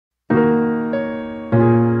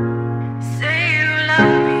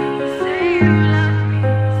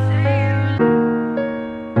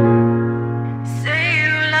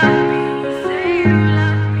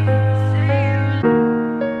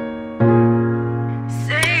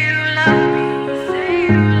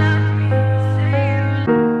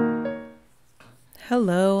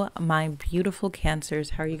my beautiful Cancers.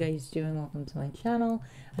 How are you guys doing? Welcome to my channel.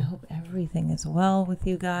 I hope everything is well with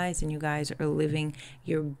you guys and you guys are living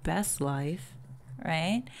your best life,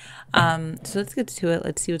 right? So let's get to it.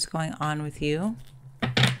 Let's see what's going on with you.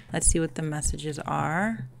 Let's see what the messages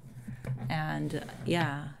are. And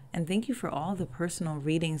yeah, and thank you for all the personal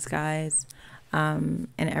readings, guys, and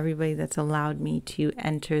everybody that's allowed me to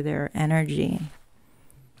enter their energy,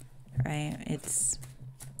 right?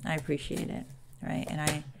 I appreciate it, right?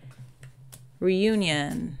 And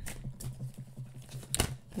reunion.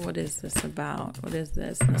 What is this about? What is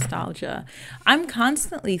this? Nostalgia. I'm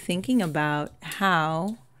constantly thinking about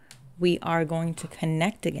how we are going to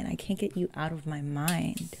connect again. I can't get you out of my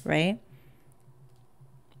mind, right?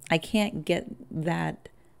 I can't get that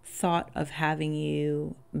thought of having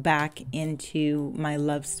you back into my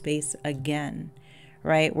love space again,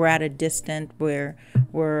 right? We're at a distance where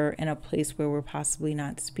we're in a place where we're possibly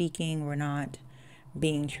not speaking, we're not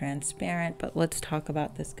being transparent, but let's talk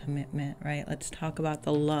about this commitment, right? Let's talk about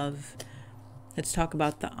the love. Let's talk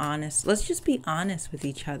about the honest. Let's just be honest with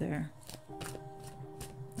each other,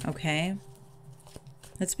 okay?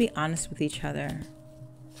 Let's be honest with each other,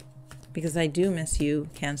 because I do miss you,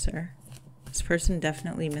 Cancer. This person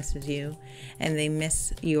definitely misses you, and they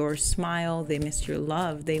miss your smile, they miss your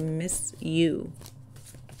love, they miss you,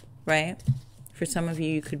 right? For some of you,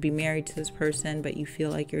 you could be married to this person, but you feel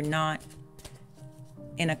like you're not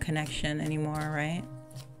in a connection anymore, right?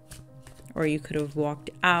 Or you could have walked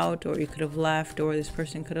out, or you could have left, or this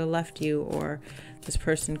person could have left you, or this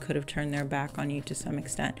person could have turned their back on you to some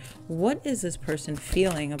extent. What is this person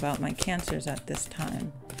feeling about my Cancers at this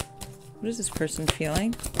time? What is this person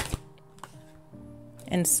feeling?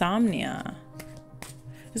 Insomnia.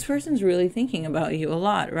 This person's really thinking about you a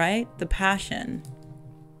lot, right? The passion.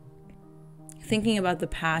 Thinking about the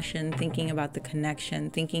passion, thinking about the connection,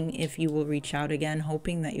 thinking if you will reach out again,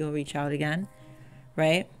 hoping that you'll reach out again,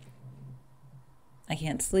 right? I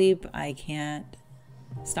can't sleep. I can't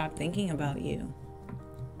stop thinking about you,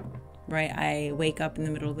 right? I wake up in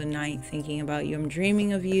the middle of the night thinking about you. I'm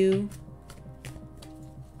dreaming of you.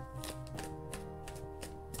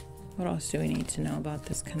 What else do we need to know about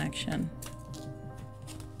this connection?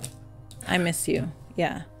 I miss you.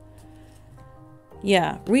 Yeah.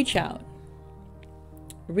 Yeah. Reach out.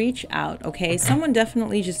 Reach out, okay? Someone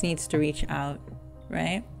definitely just needs to reach out,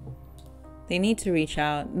 right? They need to reach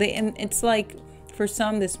out. And it's like, for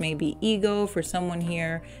some, this may be ego. For someone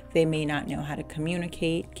here, they may not know how to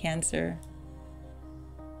communicate, Cancer.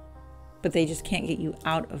 But they just can't get you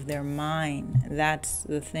out of their mind. That's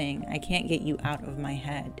the thing. I can't get you out of my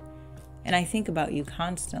head. And I think about you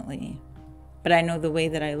constantly. But I know the way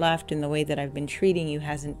that I left and the way that I've been treating you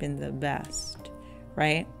hasn't been the best,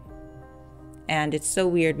 right? And it's so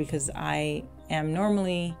weird because I am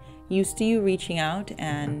normally used to you reaching out,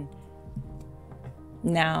 and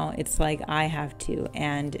now it's like I have to,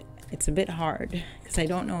 and it's a bit hard because I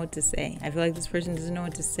don't know what to say. I feel like this person doesn't know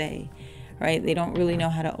what to say, right? They don't really know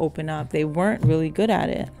how to open up. They weren't really good at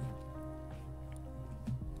it,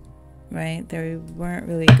 right? They weren't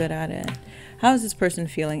really good at it. How is this person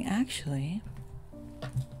feeling? Actually,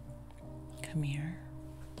 come here.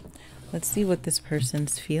 Let's see what this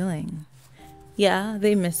person's feeling. Yeah,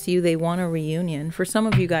 they miss you. They want a reunion. For some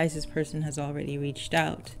of you guys, this person has already reached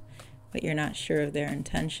out, but you're not sure of their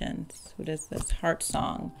intentions. What is this? Heart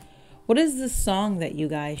song. What is this song that you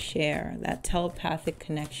guys share? That telepathic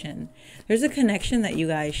connection. There's a connection that you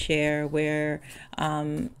guys share where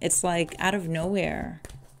it's like out of nowhere,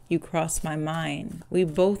 you cross my mind. We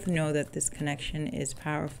both know that this connection is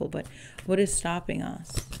powerful, but what is stopping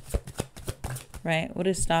us? Right? What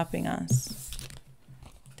is stopping us?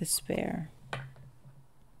 Despair.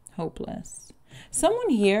 Hopeless. Someone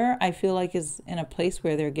here, I feel like, is in a place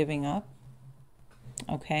where they're giving up.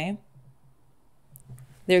 Okay?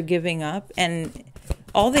 They're giving up, and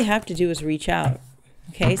all they have to do is reach out.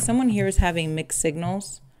 Okay? Someone here is having mixed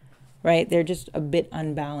signals, right? They're just a bit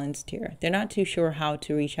unbalanced here. They're not too sure how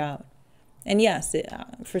to reach out. And yes,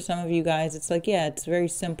 for some of you guys, it's like, yeah, it's very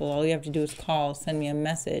simple. All you have to do is call, send me a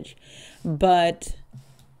message. But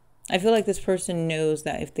I feel like this person knows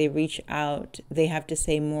that if they reach out, they have to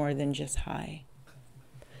say more than just hi.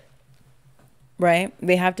 Right?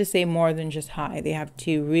 They have to say more than just hi. They have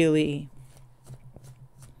to really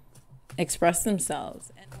express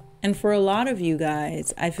themselves. And for a lot of you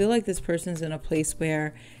guys, I feel like this person's in a place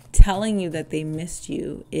where telling you that they missed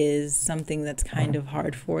you is something that's kind of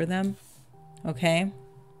hard for them. Okay?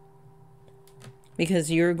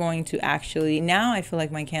 Because you're going to actually, now I feel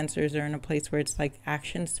like my Cancers are in a place where it's like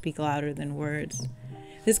actions speak louder than words.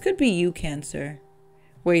 This could be you, Cancer,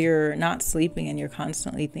 where you're not sleeping and you're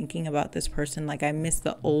constantly thinking about this person. Like, I miss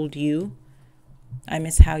the old you. I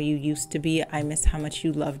miss how you used to be. I miss how much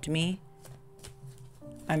you loved me.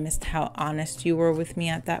 I missed how honest you were with me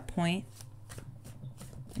at that point.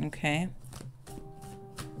 Okay.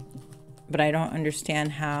 But I don't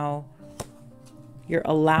understand how you're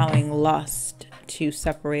allowing lust to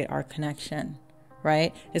separate our connection,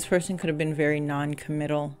 right? This person could have been very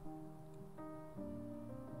non-committal.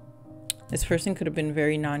 This person could have been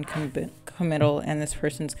very non-committal, and this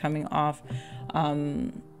person's coming off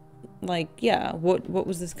like, yeah, what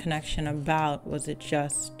was this connection about? Was it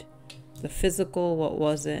just the physical? What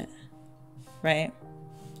was it, right?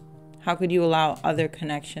 How could you allow other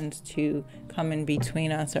connections to come in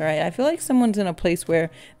between us? All right. I feel like someone's in a place where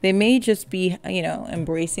they may just be, you know,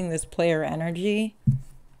 embracing this player energy.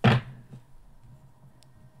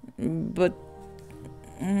 But,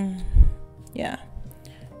 yeah.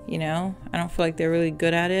 You know, I don't feel like they're really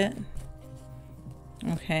good at it.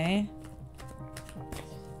 Okay.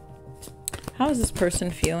 How is this person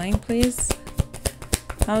feeling, please?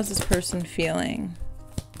 How is this person feeling?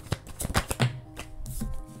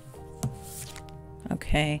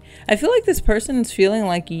 Okay. I feel like this person is feeling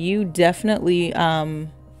like you definitely have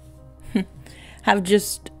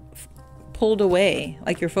just pulled away.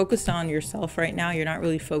 Like, you're focused on yourself right now. You're not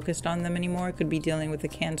really focused on them anymore. It could be dealing with a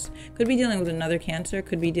Cancer. Could be dealing with another Cancer.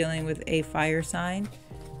 Could be dealing with a fire sign.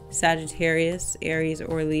 Sagittarius, Aries,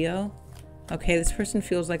 or Leo. Okay, this person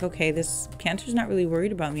feels like, okay, this Cancer's not really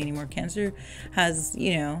worried about me anymore. Cancer has,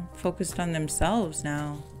 you know, focused on themselves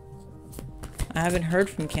now. I haven't heard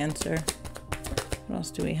from Cancer. What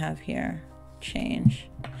else do we have here? Change.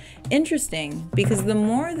 Interesting, because the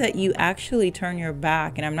more that you actually turn your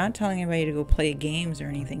back, and I'm not telling anybody to go play games or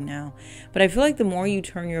anything now, but I feel like the more you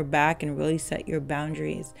turn your back and really set your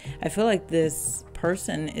boundaries, I feel like this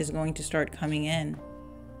person is going to start coming in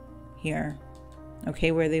here.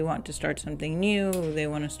 Okay, where they want to start something new, they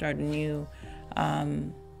want to start a new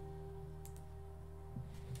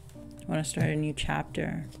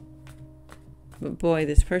chapter. But boy,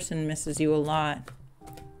 this person misses you a lot,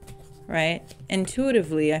 right?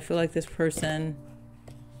 Intuitively, I feel like this person,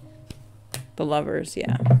 the Lovers,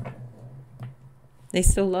 yeah, they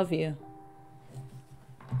still love you,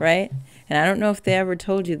 right? And I don't know if they ever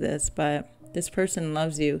told you this, but this person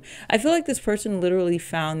loves you. I feel like this person literally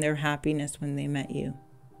found their happiness when they met you.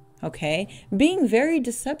 Okay? Being very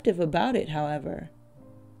deceptive about it, however.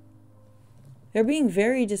 They're being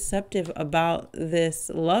very deceptive about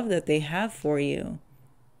this love that they have for you.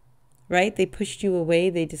 Right? They pushed you away.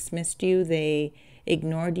 They dismissed you. They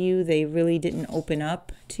ignored you. They really didn't open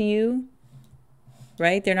up to you.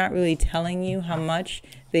 Right? They're not really telling you how much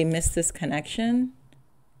they miss this connection.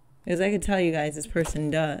 Because I could tell you guys, this person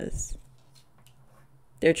does.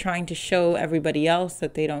 They're trying to show everybody else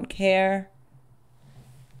that they don't care.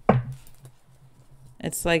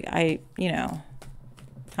 It's like I'm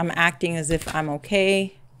acting as if I'm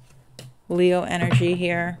okay. Leo energy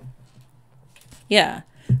here. Yeah.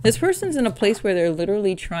 This person's in a place where they're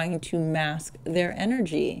literally trying to mask their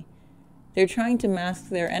energy. They're trying to mask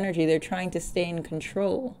their energy. They're trying to stay in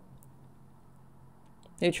control.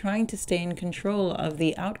 They're trying to stay in control of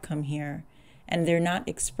the outcome here. And they're not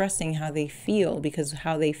expressing how they feel, because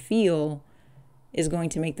how they feel is going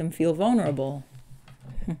to make them feel vulnerable.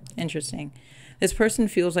 Interesting. This person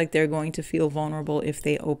feels like they're going to feel vulnerable if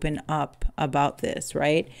they open up about this,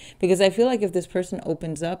 right? Because I feel like if this person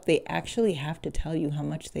opens up, they actually have to tell you how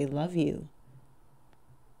much they love you.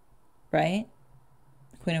 Right?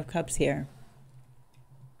 Queen of Cups here.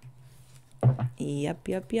 Yep.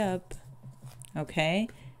 Okay.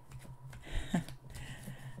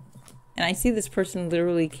 And I see this person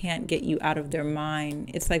literally can't get you out of their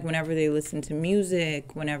mind. It's like whenever they listen to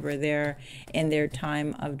music, whenever they're in their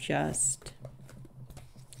time of just,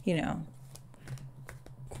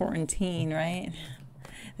 quarantine, right?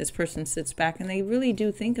 This person sits back and they really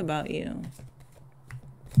do think about you.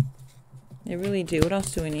 They really do. What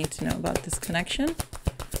else do we need to know about this connection?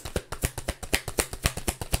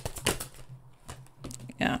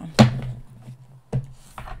 Yeah.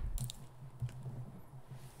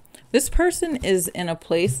 This person is in a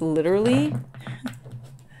place literally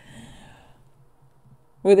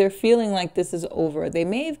where they're feeling like this is over. They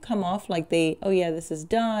may have come off like oh yeah, this is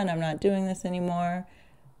done. I'm not doing this anymore.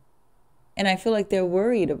 And I feel like they're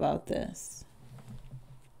worried about this.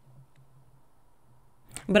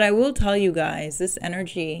 But I will tell you guys, this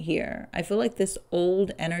energy here, I feel like this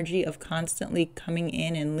old energy of constantly coming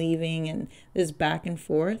in and leaving and this back and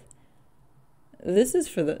forth,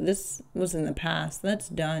 this was in the past. That's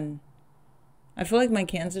done. I feel like my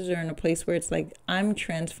Cancers are in a place where it's like, I'm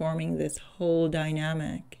transforming this whole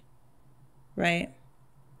dynamic, right?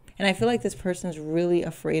 And I feel like this person's really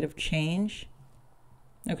afraid of change.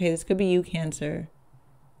 Okay, this could be you, Cancer.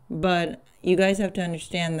 But you guys have to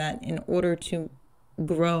understand that in order to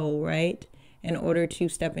grow, right? In order to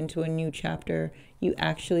step into a new chapter, you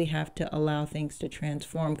actually have to allow things to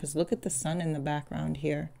transform. Because look at the sun in the background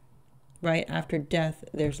here, right? After death,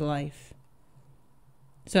 there's life.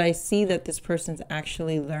 So I see that this person's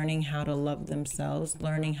actually learning how to love themselves,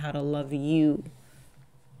 learning how to love you.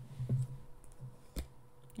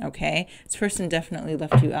 Okay, this person definitely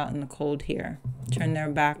left you out in the cold here. Turned their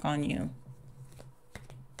back on you.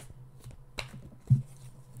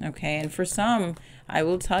 Okay, and for some, I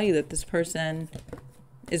will tell you that this person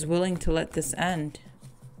is willing to let this end.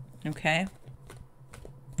 Okay?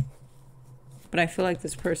 But I feel like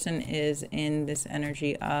this person is in this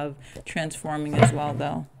energy of transforming as well,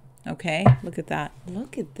 though. Okay? Look at that.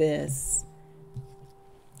 Look at this.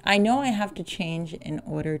 I know I have to change in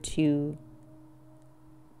order to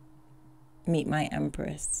meet my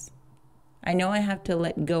Empress. I know I have to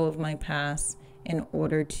let go of my past in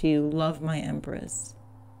order to love my Empress.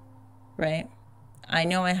 Right? I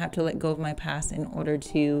know I have to let go of my past in order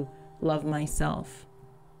to love myself.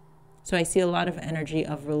 So I see a lot of energy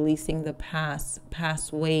of releasing the past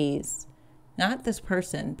ways. Not this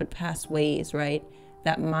person, but past ways, right?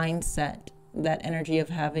 That mindset, that energy of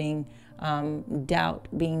having doubt,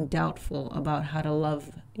 being doubtful about how to love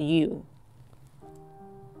you.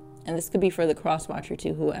 And this could be for the cross watcher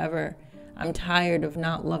too, whoever. I'm tired of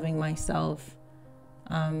not loving myself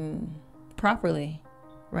properly,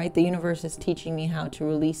 right? The universe is teaching me how to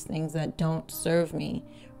release things that don't serve me,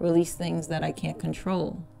 release things that I can't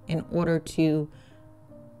control in order to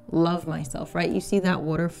love myself, right? You see that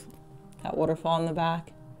waterfall in the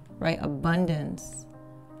back, right? Abundance.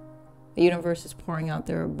 The universe is pouring out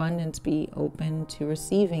their abundance. Be open to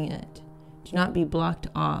receiving it. Do not be blocked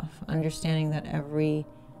off. Understanding that every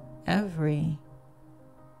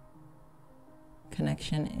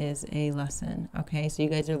connection is a lesson. Okay, so you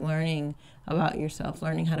guys are learning about yourself,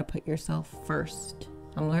 learning how to put yourself first.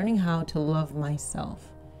 I'm learning how to love myself.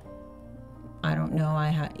 I don't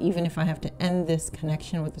know, even if I have to end this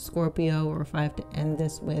connection with the Scorpio, or if I have to end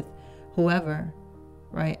this with whoever,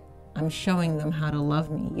 right? I'm showing them how to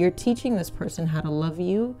love me. You're teaching this person how to love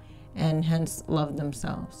you and hence love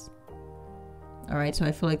themselves. All right, so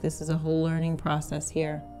I feel like this is a whole learning process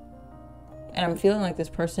here. And I'm feeling like this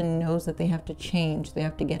person knows that they have to change. They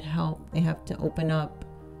have to get help. They have to open up.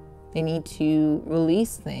 They need to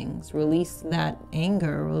release things, release that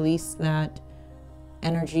anger, release that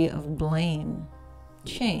energy of blame,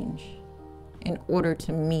 change in order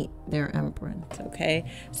to meet their Empress.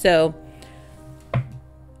 Okay, so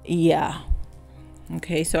yeah.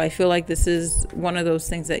 Okay, so I feel like this is one of those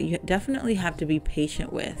things that you definitely have to be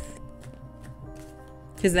patient with.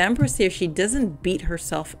 Because the Empress here, she doesn't beat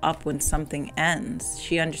herself up when something ends.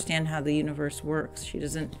 She understands how the universe works. She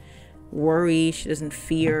doesn't worry. She doesn't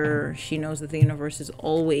fear. She knows that the universe is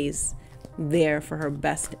always there for her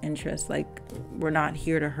best interest. Like, we're not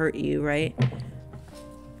here to hurt you, right?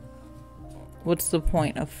 What's the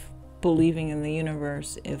point of believing in the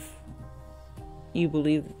universe if you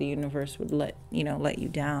believe that the universe would let you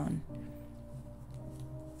down?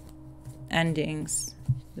 Endings,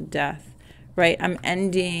 death. Right, I'm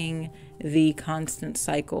ending the constant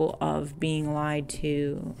cycle of being lied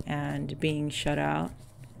to and being shut out.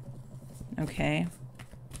 Okay.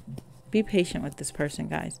 Be patient with this person,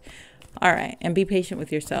 guys. All right, and be patient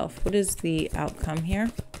with yourself. What is the outcome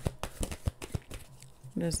here?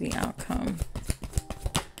 What is the outcome?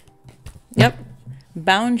 Yep.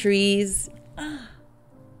 Boundaries. Do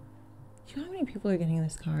you know how many people are getting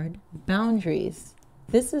this card? Boundaries.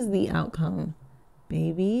 This is the outcome,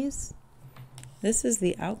 babies. This is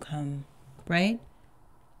the outcome, right?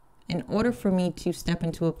 In order for me to step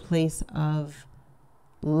into a place of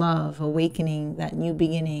love, awakening, that new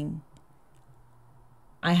beginning,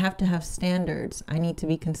 I have to have standards. I need to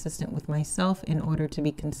be consistent with myself in order to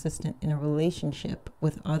be consistent in a relationship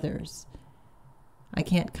with others. I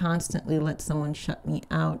can't constantly let someone shut me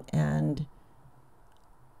out and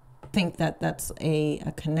think that that's a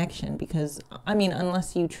connection, because, I mean,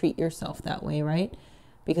 unless you treat yourself that way, right?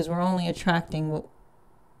 Because we're only attracting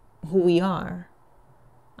who we are.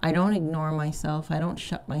 I don't ignore myself. I don't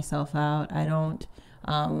shut myself out. I don't,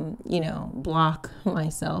 block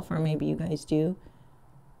myself, or maybe you guys do.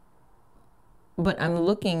 But I'm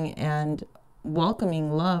looking and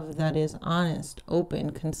welcoming love that is honest,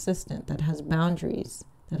 open, consistent, that has boundaries,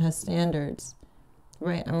 that has standards,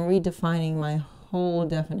 right? I'm redefining my whole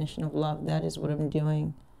definition of love. That is what I'm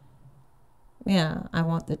doing. Yeah, I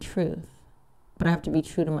want the truth, but I have to be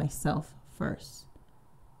true to myself first,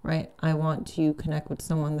 right? I want to connect with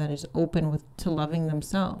someone that is open to loving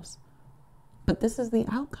themselves. But this is the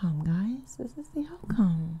outcome, guys. This is the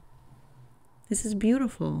outcome. This is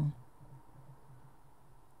beautiful.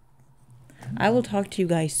 I will talk to you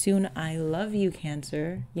guys soon. I love you,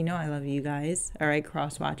 Cancer. You know I love you guys. All right,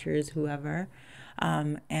 cross watchers, whoever.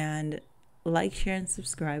 And like, share, and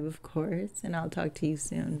subscribe, of course. And I'll talk to you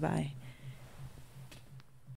soon. Bye.